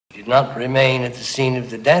He did not remain at the scene of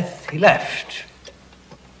the death. He left.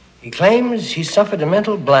 He claims he suffered a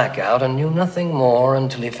mental blackout and knew nothing more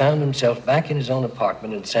until he found himself back in his own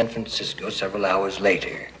apartment in San Francisco several hours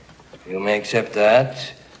later. You may accept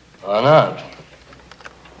that or not.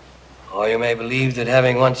 Or you may believe that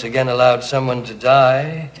having once again allowed someone to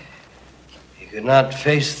die, he could not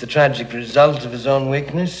face the tragic result of his own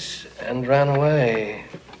weakness and ran away.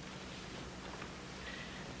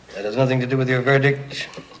 That has nothing to do with your verdict.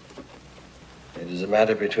 It is a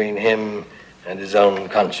matter between him and his own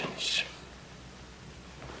conscience.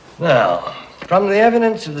 Now, from the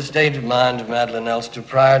evidence of the state of mind of Madeleine Elster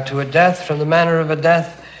prior to a death, from the manner of a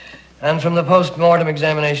death, and from the post-mortem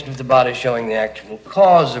examination of the body showing the actual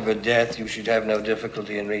cause of her death, you should have no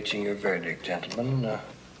difficulty in reaching your verdict, gentlemen.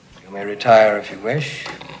 You may retire if you wish.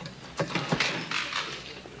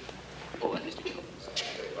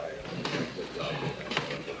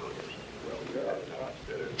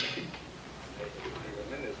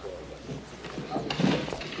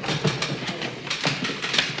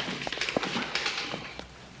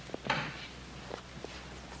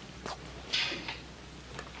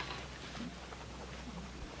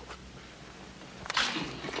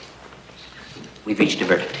 We've reached a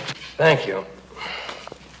verdict. Thank you.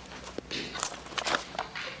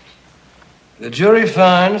 The jury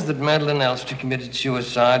finds that Madeleine Elster committed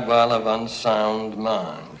suicide while of unsound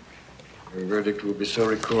mind. Her verdict will be so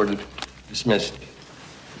recorded. Dismissed.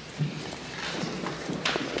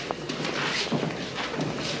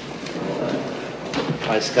 All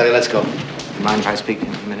right, Scotty, let's go. You mind if I speak to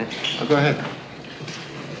him for a minute? Oh, go ahead.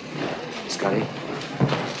 Scotty?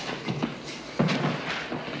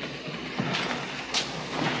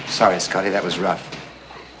 Sorry, Scotty, that was rough.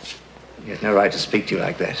 You had no right to speak to you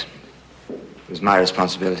like that. It was my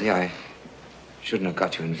responsibility. I shouldn't have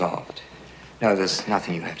got you involved. No, there's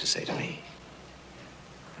nothing you have to say to me.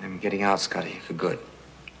 I'm getting out, Scotty, for good.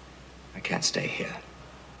 I can't stay here.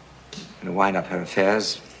 I'm gonna wind up her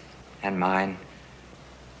affairs and mine,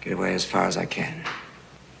 get away as far as I can.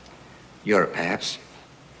 Europe, perhaps.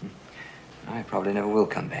 I probably never will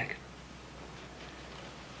come back.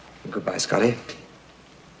 Goodbye, Scotty.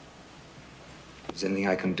 Is there anything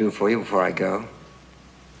I can do for you before I go?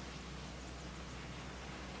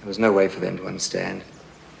 There was no way for them to understand.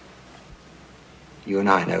 You and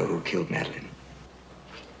I know who killed Madeleine.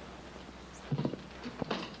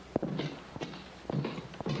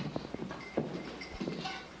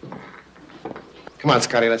 Come on,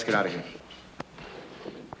 Scotty, let's get out of here.